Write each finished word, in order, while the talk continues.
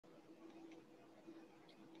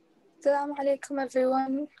Assalamu alaykum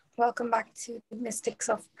everyone. Welcome back to Mystics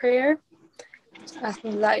of Prayer.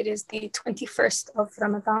 Alhamdulillah, it is the 21st of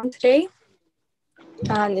Ramadan today.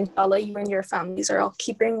 And inshallah, you and your families are all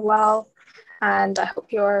keeping well. And I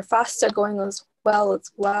hope your fasts are going as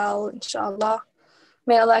well, inshallah.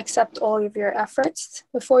 May Allah accept all of your efforts.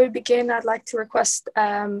 Before we begin, I'd like to request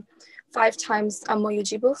 5 times Amma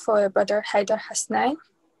Yujibu for Brother Haidar Hasnain.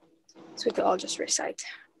 So we could all just recite.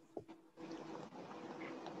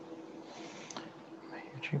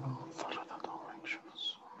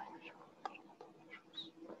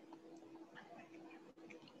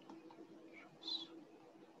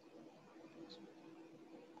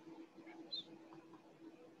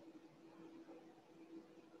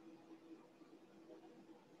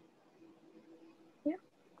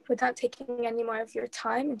 Without taking any more of your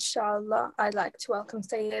time, inshallah, I'd like to welcome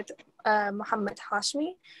Sayyid Muhammad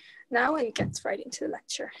Hashemi now, and he gets right into the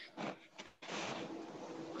lecture.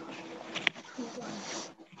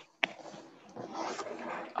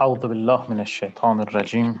 أعوذ بالله من الشيطان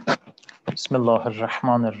الرجيم بسم الله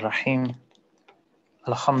الرحمن الرحيم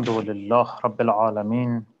الحمد لله رب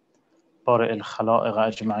العالمين بارئ الخلائق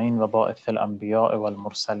أجمعين وباعث الأنبياء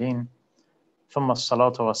والمرسلين ثم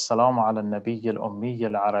الصلاة والسلام على النبي الأمي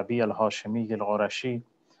العربي الهاشمي القرشي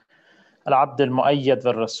العبد المؤيد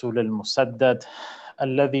والرسول المسدد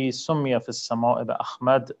الذي سمي في السماء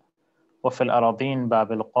بأحمد وفي الأراضين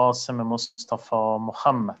بأبي القاسم مصطفى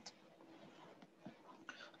محمد.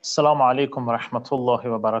 Assalamu alaikum wa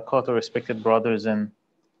rahmatullahi wa barakatuh, respected brothers and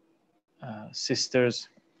sisters.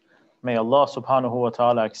 May Allah subhanahu wa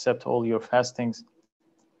ta'ala accept all your fastings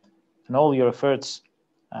and all your efforts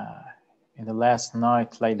in the last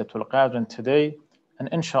night, Laylatul Qadr, and today. And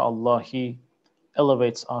inshallah, He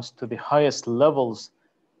elevates us to the highest levels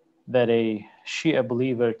that a Shia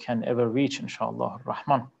believer can ever reach, inshallah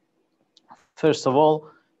ar-Rahman. First of all,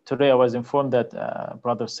 today I was informed that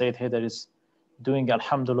Brother Sayyid here is doing,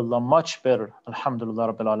 alhamdulillah, much better,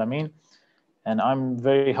 alhamdulillah rabbil alameen, and I'm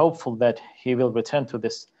very hopeful that he will return to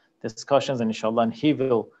this discussions, and inshallah, and he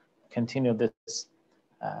will continue this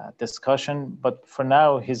discussion. But for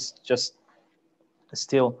now, he's just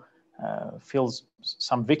still feels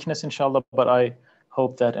some weakness, inshallah, but I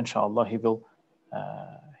hope that inshallah he will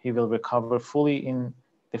recover fully in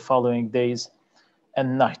the following days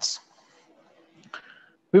and nights.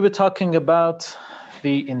 We were talking about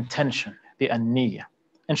the intention, the an-niyya.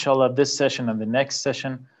 Inshallah, this session and the next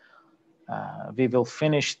session, we will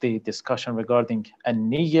finish the discussion regarding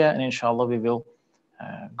an-niyya, and inshallah, we will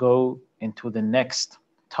go into the next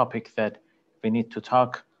topic that we need to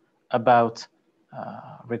talk about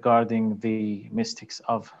regarding the mystics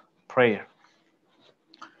of prayer.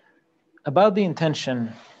 About the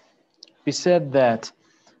intention, we said that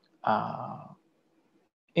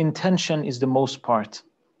intention is the most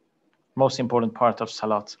important part of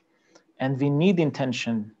salat. And we need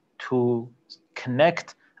intention to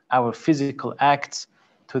connect our physical acts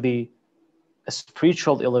to the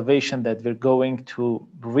spiritual elevation that we're going to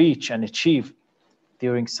reach and achieve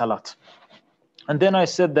during salat. And then I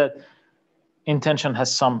said that intention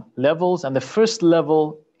has some levels, and the first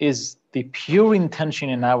level is the pure intention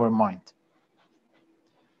in our mind.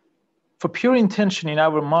 For pure intention in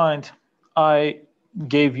our mind, I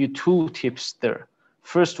gave you 2 tips there.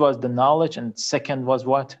 First was the knowledge, and second was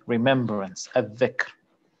what? Remembrance, al-dhikr.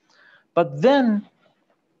 But then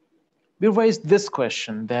we raised this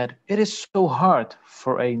question that it is so hard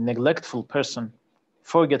for a neglectful person,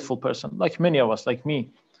 forgetful person, like many of us, like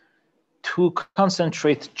me, to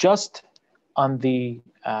concentrate just on the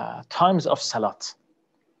times of salat.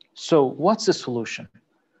 So what's the solution?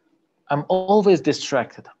 I'm always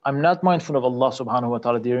distracted. I'm not mindful of Allah subhanahu wa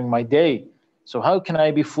ta'ala during my day. So how can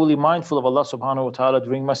I be fully mindful of Allah subhanahu wa ta'ala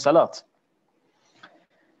during my salat?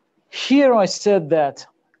 Here I said that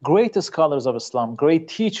great scholars of Islam, great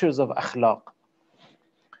teachers of akhlaq,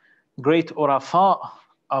 great urafa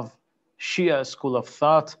of Shia school of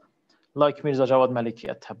thought, like Mirza Jawad Maliki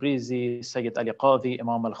at-Tabrizi, Sayyid Ali Qadi,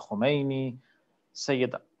 Imam al-Khomeini,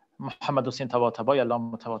 Sayyid Muhammad Hussein Tabatabai,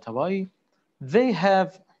 Allama Tabatabai, they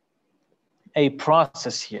have a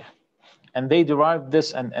process here. And they derived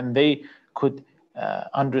this and they could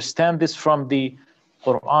understand this from the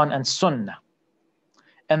Quran and Sunnah.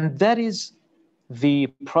 And that is the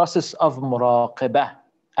process of muraqabah,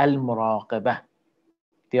 al-muraqabah,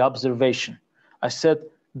 the observation. I said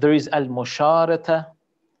there is al-musharata,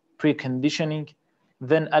 preconditioning,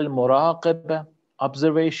 then al-muraqabah,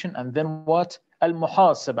 observation, and then what?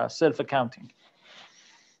 Al-muhasabah, self-accounting.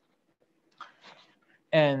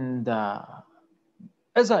 And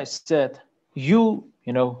as I said, you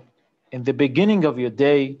know, in the beginning of your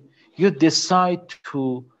day, you decide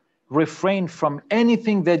to refrain from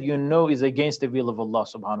anything that you know is against the will of Allah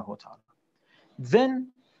subhanahu wa ta'ala. Then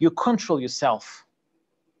you control yourself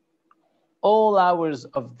all hours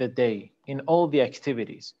of the day, in all the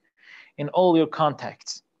activities, in all your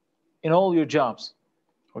contacts, in all your jobs,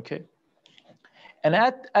 okay? And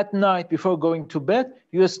at night, before going to bed,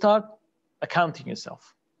 you start accounting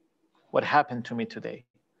yourself. What happened to me today?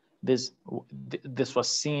 This was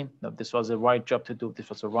seen, no, this was the right job to do, this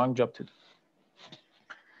was the wrong job to do.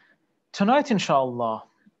 Tonight, inshallah,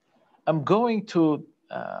 I'm going to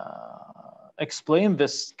explain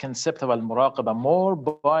this concept of al-muraqabah more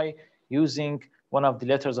by using one of the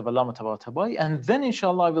letters of Allama Tabatabai, and then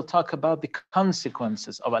inshallah I will talk about the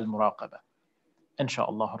consequences of al-muraqabah,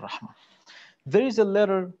 inshallah ar-Rahman. There is a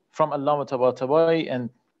letter from Allama Tabatabai, and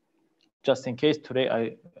just in case, today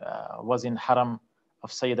I was in Haram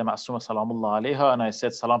of Sayyida Ma'asuma Salamullah Alayha, and I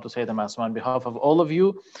said salam to Sayyida Ma'asuma on behalf of all of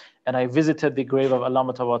you, and I visited the grave of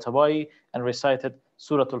Allama Tabatabai and recited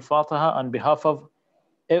Surah Al-Fatiha on behalf of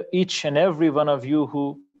each and every one of you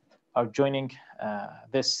who are joining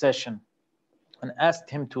this session, and asked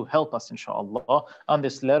him to help us, inshallah, on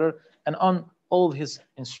this letter and on all his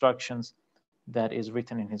instructions that is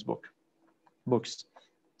written in his books.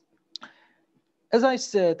 As I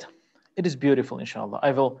said, it is beautiful, inshallah.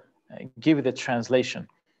 I will give you the translation,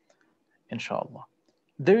 inshallah.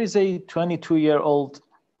 There is a 22-year-old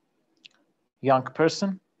young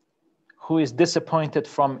person who is disappointed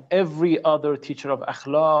from every other teacher of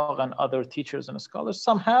akhlaq and other teachers and scholars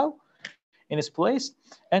somehow in his place,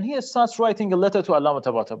 and he starts writing a letter to Allama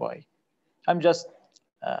Tabatabai. I'm just,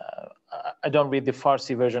 I don't read the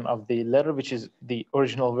Farsi version of the letter, which is the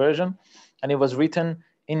original version, and it was written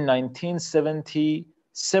in 1977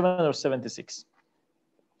 or 76.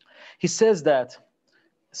 He says that,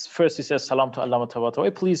 first he says, salam to Allama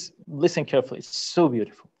Tabatabai. Please listen carefully, it's so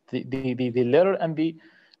beautiful. The letter and the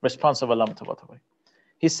response of Allama Tabatabai.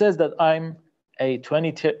 He says that I'm a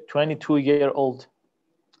 22-year-old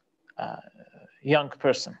young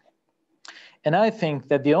person, and I think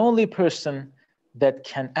that the only person that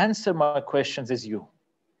can answer my questions is you,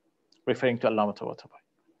 referring to Allama Tabatabai.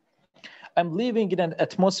 I'm living in an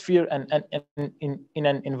atmosphere and in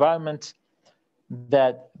an environment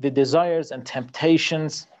that the desires and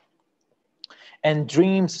temptations and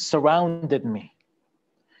dreams surrounded me.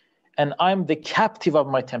 And I'm the captive of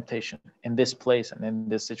my temptation in this place and in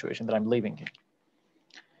this situation that I'm living in.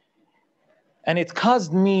 And it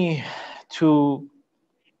caused me to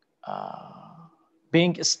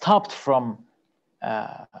being stopped from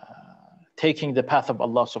taking the path of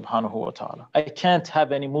Allah subhanahu wa ta'ala. I can't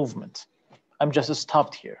have any movement. I'm just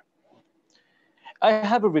stopped here. I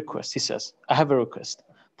have a request, he says. I have a request.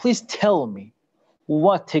 Please tell me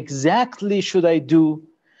what exactly should I do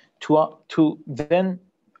to then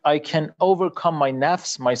I can overcome my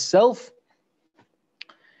nafs, myself,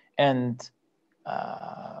 and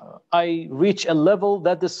I reach a level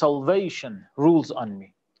that the salvation rules on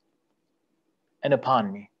me and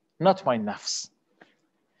upon me, not my nafs.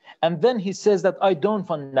 And then he says that I don't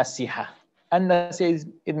want nasiha. And nasiha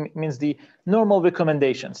it means the normal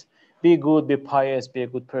recommendations. Be good, be pious, be a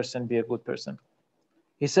good person, be a good person.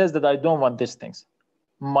 He says that I don't want these things.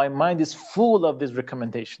 My mind is full of these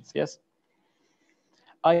recommendations, yes?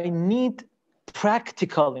 I need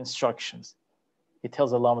practical instructions. He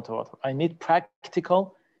tells Allama Tabatabai, I need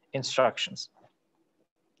practical instructions.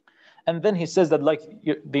 And then he says that like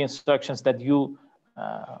the instructions that you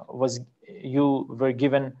were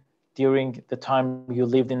given during the time you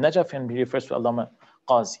lived in Najaf, and he refers to Allama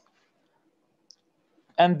Qazi.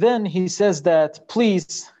 And then he says that,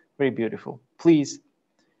 please, very beautiful, please,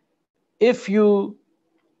 if you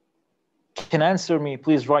can answer me,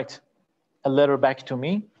 please write a letter back to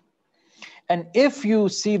me. And if you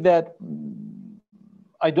see that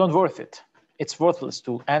I don't worth it, it's worthless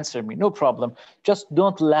to answer me, no problem. Just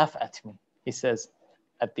don't laugh at me, he says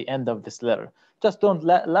at the end of this letter. Just don't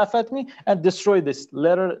laugh at me and destroy this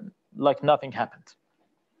letter like nothing happened.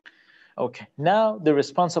 Okay, now the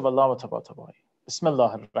response of Allama Tabatabai.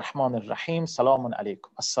 Bismillah ar-Rahman ar-Rahim, Salamun alaykum,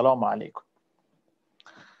 Assalamu alaykum.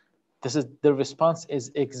 This is the response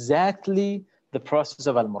is exactly the process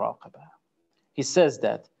of al-muraqabah. He says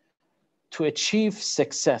that to achieve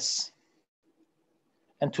success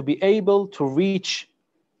and to be able to reach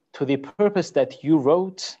to the purpose that you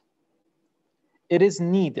wrote, it is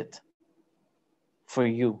needed for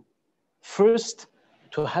you first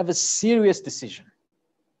to have a serious decision.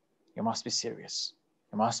 You must be serious.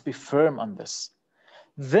 You must be firm on this.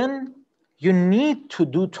 Then you need to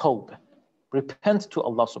do tawbah. Repent to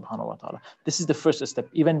Allah subhanahu wa ta'ala. This is the first step,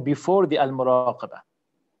 even before the al-muraqabah.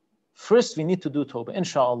 First, we need to do tawbah.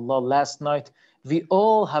 Inshallah, last night, we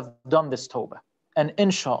all have done this tawbah. And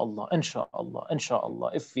inshallah,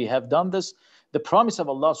 if we have done this, the promise of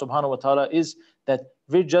Allah subhanahu wa ta'ala is that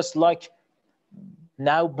we're just like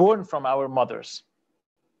now born from our mothers,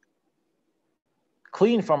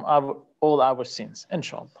 clean from all our sins,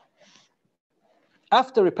 inshallah.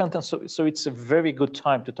 After repentance, so it's a very good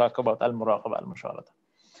time to talk about al-muraqabah, al-musharada.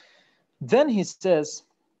 Then he says,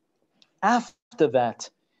 after that,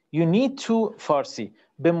 you need to Farsi,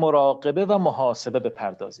 بمراقبه و محاسبه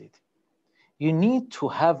بپردازید. You need to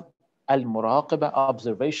have al-muraqabah,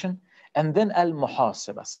 observation, and then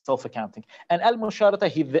al-muhasabah, self-accounting. And al-musharata,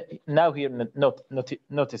 he now here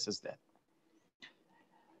notices that.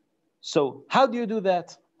 So how do you do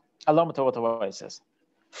that? Allah Ta'ala says,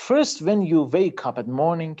 first, when you wake up at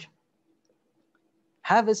morning,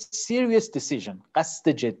 have a serious decision, qasd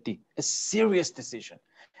jiddi, a serious decision,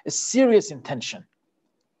 a serious intention,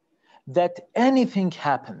 that anything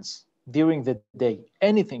happens during the day,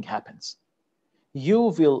 anything happens,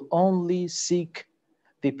 you will only seek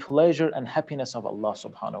the pleasure and happiness of Allah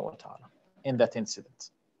subhanahu wa ta'ala in that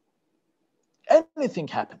incident. Anything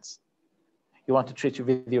happens. You want to treat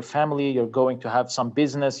with your family, you're going to have some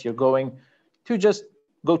business, you're going to just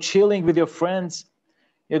go chilling with your friends,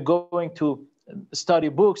 you're going to study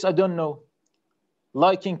books, I don't know,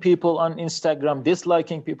 liking people on Instagram,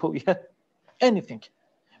 disliking people, yeah, anything.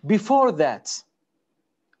 Before that,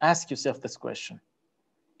 ask yourself this question.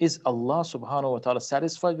 Is Allah subhanahu wa ta'ala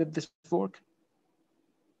satisfied with this work?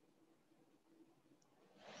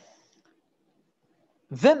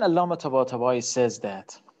 Then Allah Ta'ala says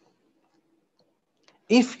that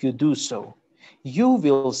if you do so, you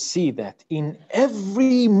will see that in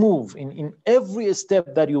every move, in every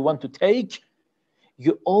step that you want to take,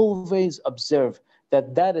 you always observe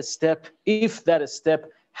that that step, if that step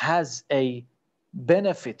has a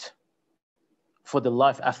benefit for the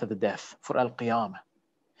life after the death, for al-qiyamah.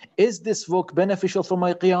 Is this work beneficial for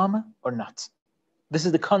my qiyamah or not? This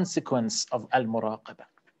is the consequence of al-muraqabah.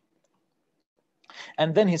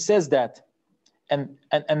 And then he says that,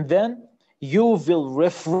 and then you will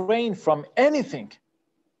refrain from anything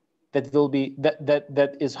that will be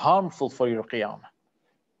that is harmful for your qiyamah.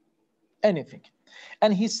 Anything.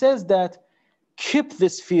 And he says that keep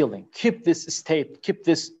this feeling, keep this state, keep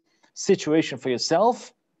this situation for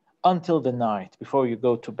yourself until the night before you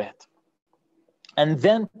go to bed. And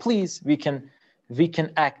then please we can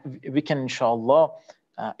inshallah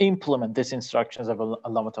implement these instructions of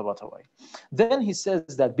Allah Ta'ala. Then he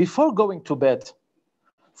says that before going to bed,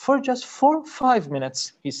 for just 4 or 5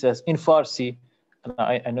 minutes, he says in Farsi, and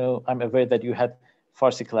I know, I'm aware that you had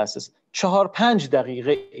Farsi classes, 4-5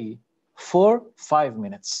 دقیقه, 4-5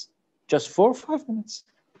 minutes, just 4 or 5 minutes.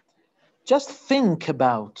 Just think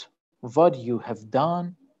about what you have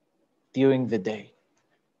done during the day.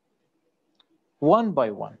 One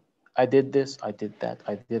by one. I did this, I did that,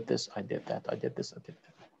 I did this, I did that, I did this, I did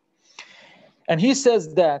that. And he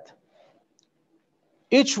says that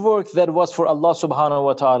each work that was for Allah subhanahu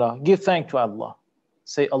wa ta'ala, give thanks to Allah.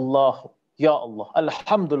 Say, Allah, Ya Allah,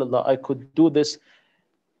 Alhamdulillah, I could do this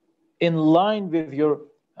in line with your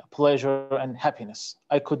pleasure and happiness.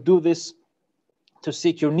 I could do this to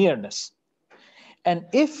seek your nearness. And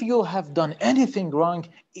if you have done anything wrong,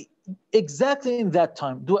 exactly in that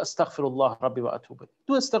time, do astaghfirullah rabbi wa atubu.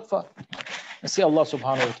 Do astaghfar. And say, Allah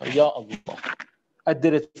subhanahu wa ta'ala, Ya Allah, I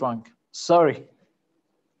did it wrong. Sorry.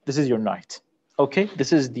 This is your night. Okay?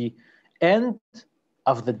 This is the end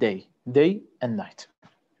of the day and night.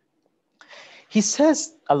 He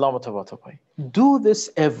says, Allah Ta'ala, do this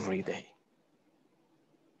every day.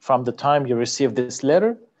 From the time you receive this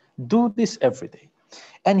letter, do this every day.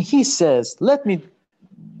 And he says, let me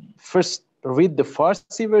first read the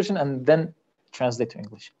Farsi version and then translate to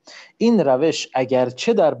English. این روش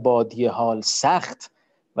اگرچه در بادی حال سخت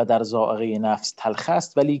و در ذائقه نفس تلخ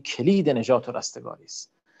است ولی کلید نجات و رستگاری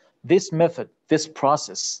است. This method, this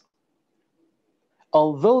process,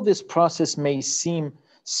 although this process may seem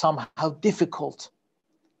somehow difficult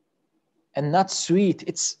and not sweet,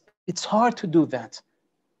 it's hard to do that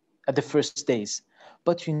at the first days,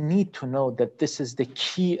 but you need to know that this is the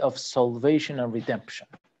key of salvation and redemption.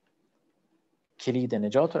 کلید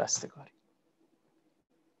نجات و رستگاری.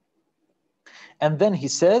 And then he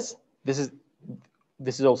says,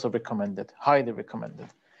 this is also recommended, highly recommended.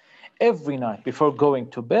 Every night before going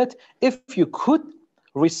to bed, if you could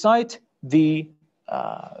recite the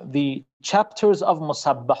chapters of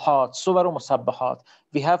Musabbahat, Surah Musabbahat.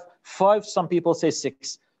 We have 5, some people say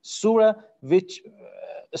 6. Surah which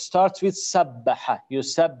starts with Sabbaha,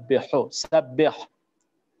 Yusabbihu, Sabbih.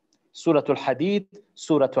 Surah Al-Hadid,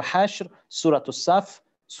 Surah Al-Hashr, Surah Al-Saf,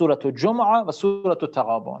 Surah Al-Jum'ah, and Surah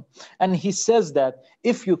Al-Taghabun. And he says that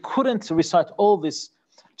if you couldn't recite all these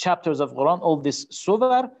chapters of Quran, all this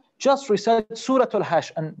surah, just recite Surah Al-Hash.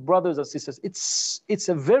 And brothers and sisters, it's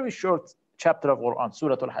a very short chapter of Quran,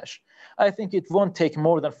 Surah Al-Hash. I think it won't take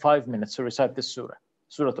more than 5 minutes to recite this surah,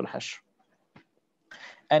 Surah Al-Hash.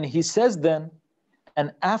 And he says then,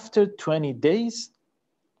 and after 20 days,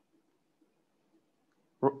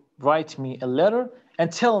 write me a letter and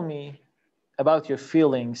tell me about your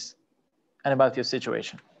feelings and about your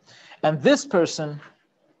situation. And this person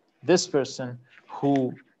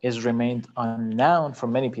who is remained unknown for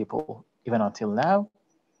many people, even until now,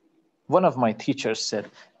 one of my teachers said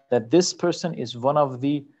that this person is one of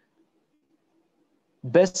the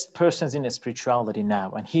best persons in spirituality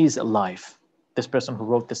now, and he is alive. This person who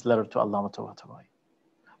wrote this letter to Allah Ta'ala.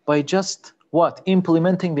 By just what?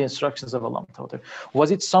 Implementing the instructions of Allah Ta'ala.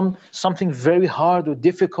 Was it something very hard or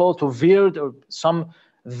difficult or weird or some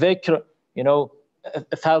dhikr,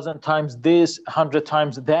 1,000 times this, 100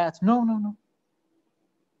 times that? No.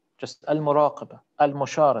 Just al-muraqaba,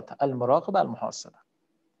 al-musharata, al-muraqaba, al-muhasaba.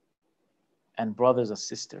 And brothers and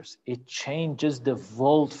sisters, it changes the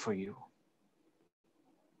world for you.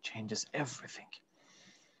 Changes everything.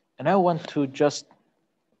 And I want to just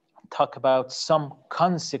talk about some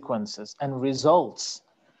consequences and results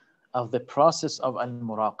of the process of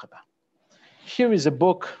al-muraqaba. Here is a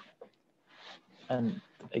book, and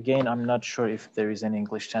again, I'm not sure if there is an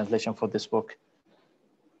English translation for this book.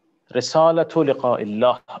 Risalatu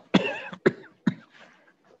liqa'illah.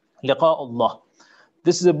 Liqa'ullah.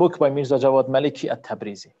 This is a book by Mirza Jawad Maliki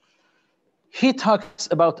at-Tabrizi. He talks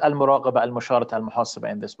about al-muraqaba, al-musharata, al-muhasaba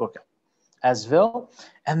in this book as well.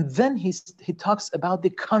 And then he talks about the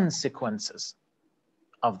consequences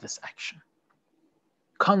of this action,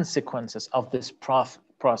 consequences of this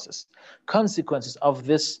process, consequences of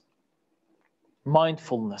this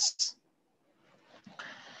mindfulness.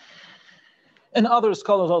 And other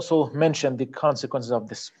scholars also mention the consequences of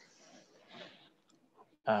this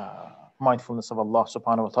mindfulness of Allah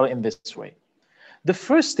subhanahu wa ta'ala in this way. The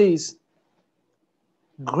first is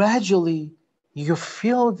gradually you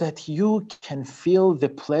feel that you can feel the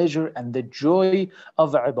pleasure and the joy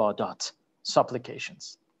of ibadat,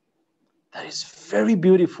 supplications. That is very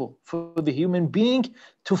beautiful for the human being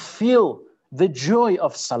to feel the joy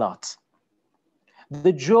of salat,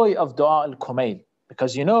 the joy of dua al-kumail.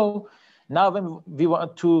 Because now when we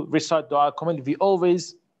want to recite dua al-kumail, we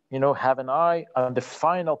always have an eye on the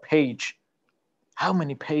final page. How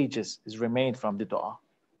many pages is remained from the dua?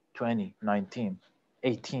 20, 19,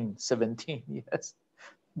 18, 17. Yes.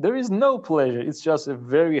 There is no pleasure. It's just a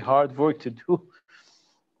very hard work to do.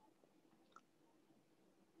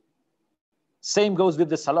 Same goes with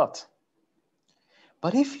the salat.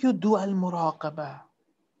 But if you do al-muraqabah,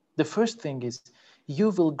 the first thing is you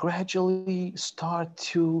will gradually start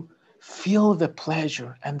to feel the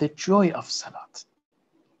pleasure and the joy of salat.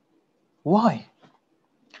 Why?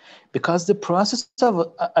 Because the process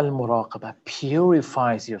of al-muraqabah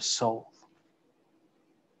purifies your soul.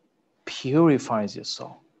 Purifies your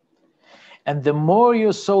soul. And the more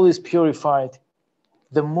your soul is purified,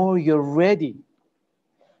 the more you're ready.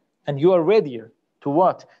 And you are readier to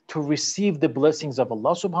what? To receive the blessings of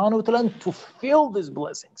Allah subhanahu wa ta'ala and to feel these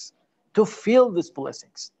blessings. To feel these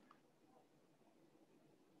blessings.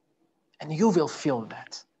 And you will feel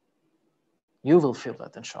that. You will feel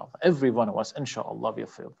that, inshallah. Every one of us, inshallah, will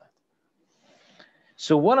feel that.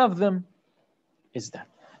 So one of them is that.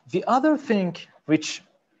 The other thing which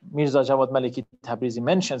Mirza Jawad Maliki Tabrizi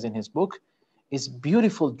mentions in his book is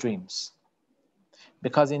beautiful dreams.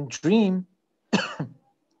 Because in dream,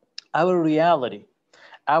 our reality,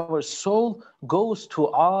 our soul goes to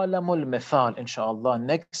alamul mithal, inshallah.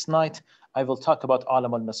 Next night, I will talk about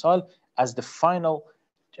alamul mithal as the final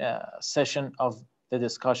session of the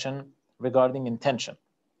discussion regarding intention.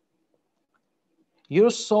 Your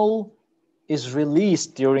soul is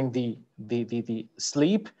released during the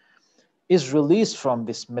sleep, is released from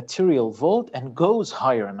this material world and goes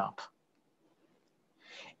higher and up.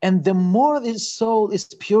 And the more this soul is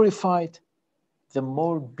purified, the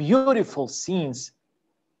more beautiful scenes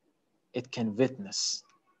it can witness.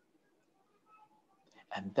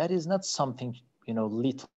 And that is not something,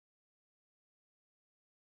 little.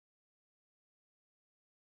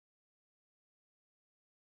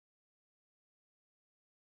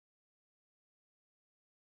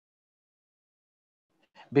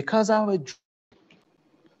 Because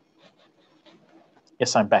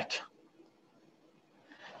yes, I'm back.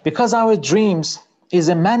 Because our dreams is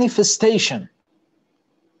a manifestation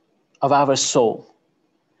of our soul.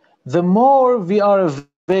 The more we are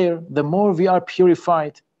aware, the more we are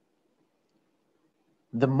purified,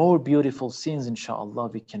 the more beautiful scenes, inshallah,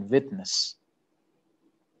 we can witness.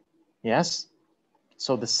 Yes?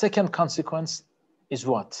 So the second consequence is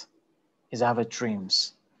what? Is our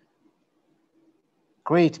dreams.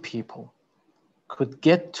 Great people could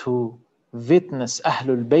get to witness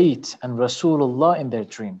Ahlul Bayt and Rasulullah in their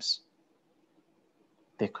dreams.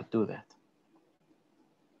 They could do that.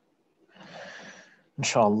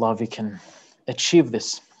 Inshallah, we can achieve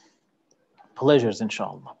this. Pleasures,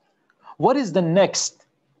 inshallah. What is the next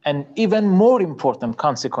and even more important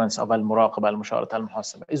consequence of al-muraqabah, al-musharata,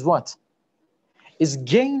 al-muhasabah? Is what? Is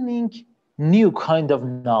gaining new kind of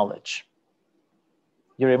knowledge.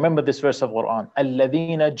 You remember this verse of Quran,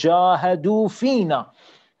 الَّذِينَ جَاهَدُوا فِينَا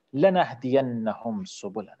لَنَهْدِيَنَّهُمْ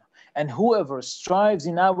سُبُلَنَا. And whoever strives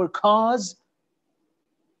in our cause,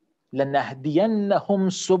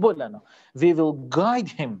 لَنَهْدِيَنَّهُمْ سُبُلَنَا. We will guide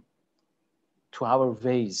him to our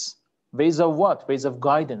ways. Ways of what? Ways of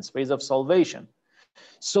guidance, ways of salvation.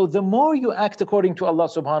 So the more you act according to Allah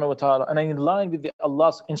subhanahu wa ta'ala and in line with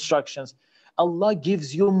Allah's instructions, Allah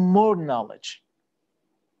gives you more knowledge.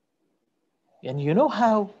 And you know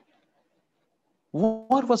how?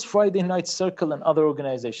 What was Friday Night Circle and other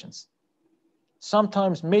organizations?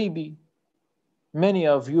 Sometimes maybe many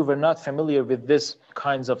of you were not familiar with this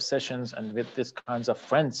kinds of sessions and with this kinds of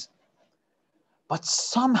friends. But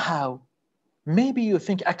somehow, maybe you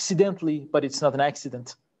think accidentally, but it's not an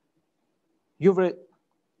accident. You were,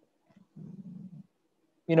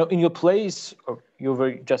 in your place, or you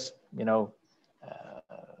were just,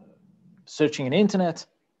 searching in the internet.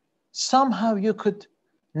 Somehow you could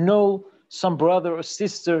know some brother or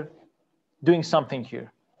sister doing something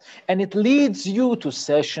here. And it leads you to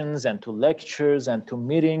sessions and to lectures and to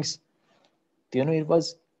meetings. Do you know it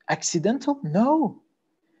was accidental? No.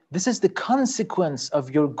 This is the consequence of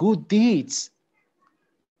your good deeds.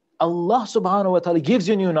 Allah subhanahu wa ta'ala gives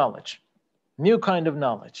you new knowledge, new kind of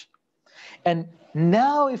knowledge. And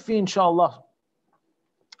now if we, inshallah,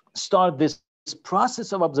 start this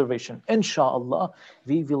process of observation, inshallah,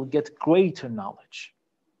 we will get greater knowledge.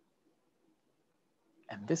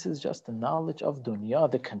 And this is just the knowledge of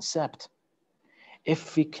dunya, the concept.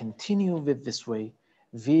 If we continue with this way,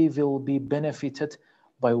 we will be benefited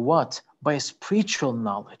by what? By spiritual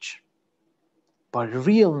knowledge, by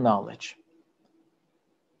real knowledge,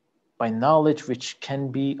 by knowledge which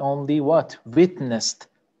can be only what? Witnessed.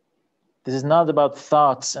 This is not about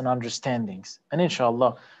thoughts and understandings. And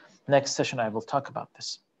inshallah, next session I will talk about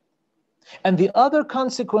this. And the other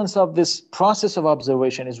consequence of this process of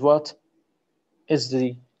observation is what? Is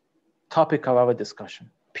the topic of our discussion,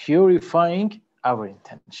 purifying our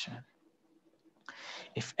intention.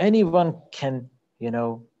 If anyone can,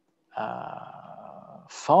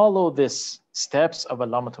 follow these steps of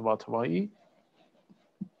Allama Tabatabai,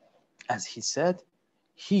 as he said,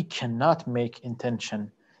 he cannot make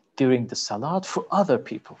intention during the salat for other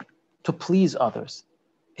people, to please others.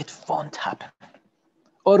 It won't happen.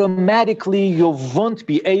 Automatically, you won't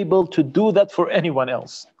be able to do that for anyone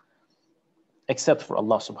else, except for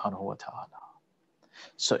Allah subhanahu wa ta'ala.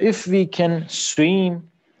 So if we can swim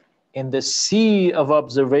in the sea of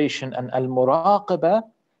observation and al-muraqabah,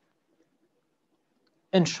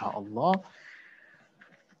 inshallah,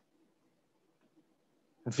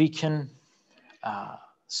 we can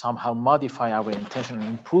somehow modify our intention and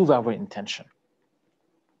improve our intention.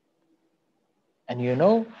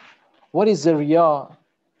 And what is the riya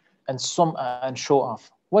and show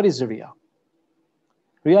off? What is the riya?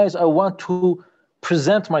 Riya is I want to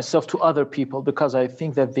present myself to other people because I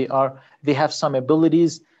think that they have some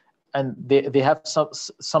abilities and they have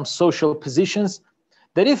some social positions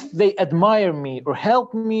that if they admire me or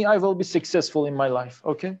help me, I will be successful in my life.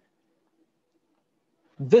 Okay?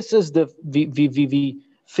 This is the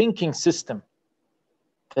thinking system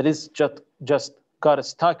that is just got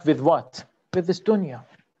stuck with what? With this dunya.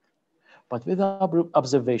 But with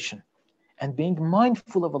observation and being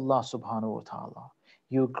mindful of Allah subhanahu wa ta'ala,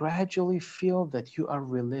 you gradually feel that you are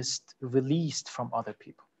released from other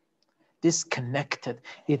people, disconnected.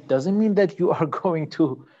 It doesn't mean that you are going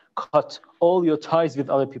to cut all your ties with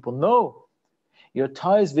other people. No, your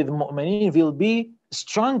ties with mu'mineen will be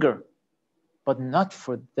stronger, but not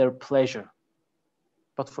for their pleasure,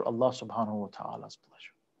 but for Allah subhanahu wa ta'ala's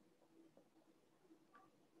pleasure.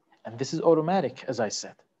 And this is automatic, as I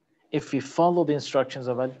said, if we follow the instructions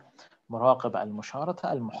of al-muraqabah, al-musharata,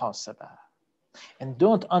 al-muhasabah. And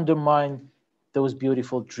don't undermine those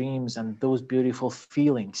beautiful dreams and those beautiful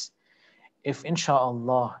feelings. If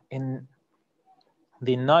inshallah, in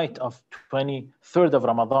the night of 23rd of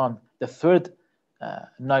Ramadan, the third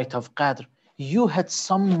night of Qadr, you had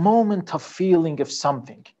some moment of feeling of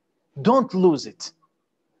something, don't lose it.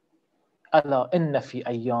 ألا إن في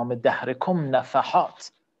أيام دهركم نفحات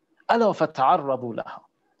ألا فتعرضوا لها.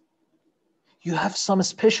 You have some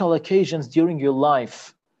special occasions during your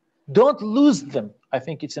life. Don't lose them. I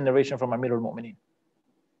think it's a narration from Amir al-Mu'mineen.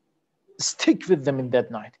 Stick with them in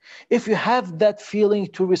that night. If you have that feeling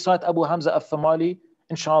to recite Abu Hamza al-Thamali,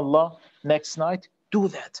 inshallah, next night, do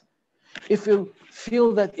that. If you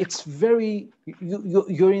feel that it's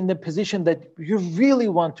you're in the position that you really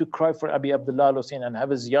want to cry for Abi Abdullah al-Hussein and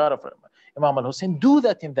have a ziyarah for Imam al-Hussein, do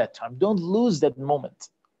that in that time. Don't lose that moment.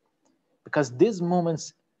 Because these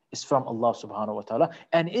moments is from Allah subhanahu wa ta'ala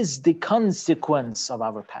and is the consequence of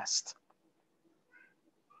our past.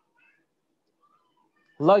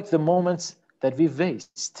 Like the moments that we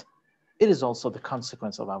waste, it is also the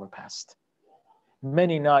consequence of our past.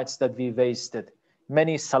 Many nights that we wasted,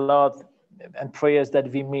 many salat and prayers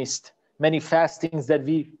that we missed, many fastings that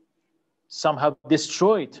we somehow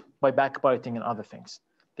destroyed by backbiting and other things.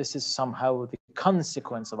 This is somehow the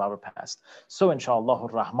consequence of our past. So inshallah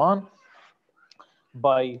ar-Rahman,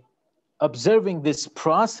 by observing this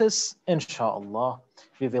process, inshallah,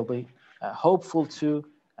 we will be hopeful to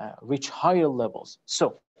reach higher levels.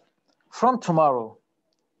 So from tomorrow,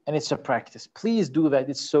 and it's a practice, please do that.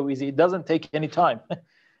 It's so easy. It doesn't take any time.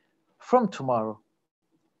 From tomorrow,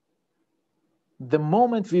 the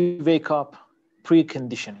moment we wake up,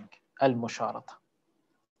 preconditioning, al-musharata.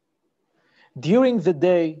 During the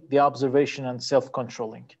day, the observation and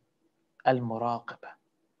self-controlling, al-muraqaba.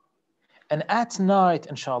 And at night,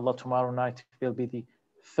 inshallah, tomorrow night will be the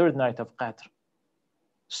third night of Qadr.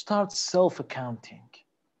 Start self-accounting.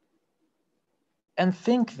 And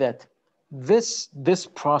think that this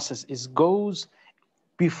process goes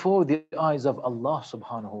before the eyes of Allah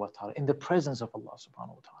subhanahu wa ta'ala, in the presence of Allah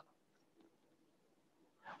subhanahu wa ta'ala.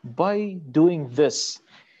 By doing this,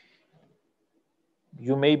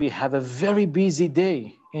 you maybe have a very busy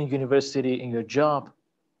day in university, in your job.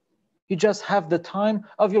 You just have the time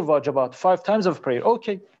of your wajibat, 5 times of prayer.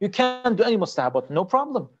 Okay, you can't do any mustahabat, no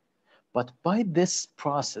problem. But by this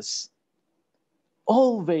process,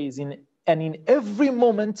 always in every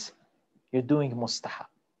moment, you're doing mustahab.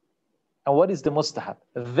 And what is the mustahab?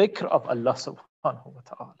 Dhikr of Allah subhanahu wa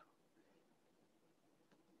ta'ala.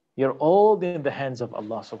 You're all in the hands of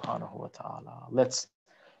Allah subhanahu wa ta'ala. Let's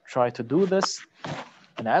try to do this.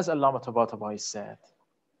 And as Allama Tabatabai said,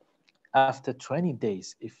 after 20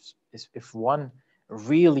 days, if one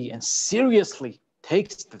really and seriously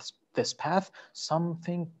takes this path,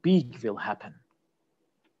 something big will happen.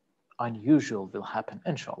 Unusual will happen,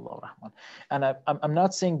 inshallah rahman. And I'm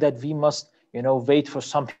not saying that we must, wait for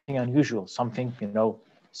something unusual, something,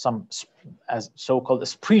 some as so-called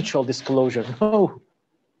spiritual disclosure. No,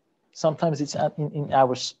 sometimes it's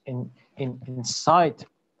inside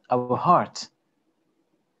our heart.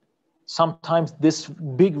 Sometimes this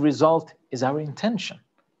big result is our intention,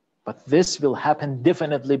 but this will happen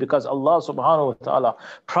definitely because Allah subhanahu wa ta'ala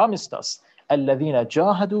promised us, الَّذِينَ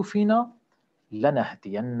جَاهَدُوا فِينَا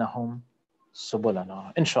لَنَهْدِيَنَّهُمْ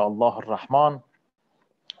سُبُلَنَا. Inshallah ar-Rahman,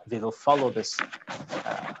 we will follow this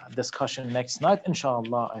discussion next night.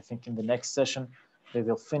 Inshallah, I think in the next session, we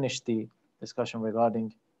will finish the discussion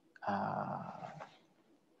regarding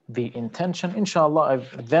the intention. Inshallah,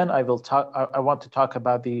 I want to talk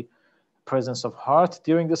about the presence of heart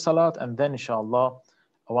during the salat, and then inshallah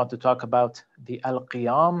I want to talk about the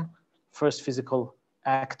al-qiyam, first physical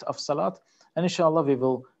act of salat, and inshallah we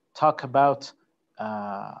will talk about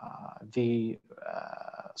the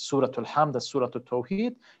Surah Al-Hamd, the Surah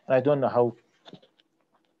Al-Tawheed, and I don't know how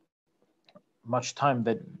much time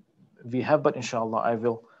that we have, but inshallah I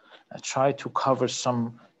will try to cover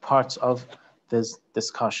some parts of these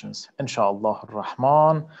discussions. Inshallah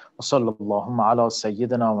ar-Rahman, wa sallallahu ala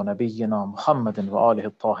sayyidina wa nabiyyina Muhammadin wa alihi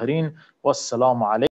at-tahirin, wassalamu alaykum.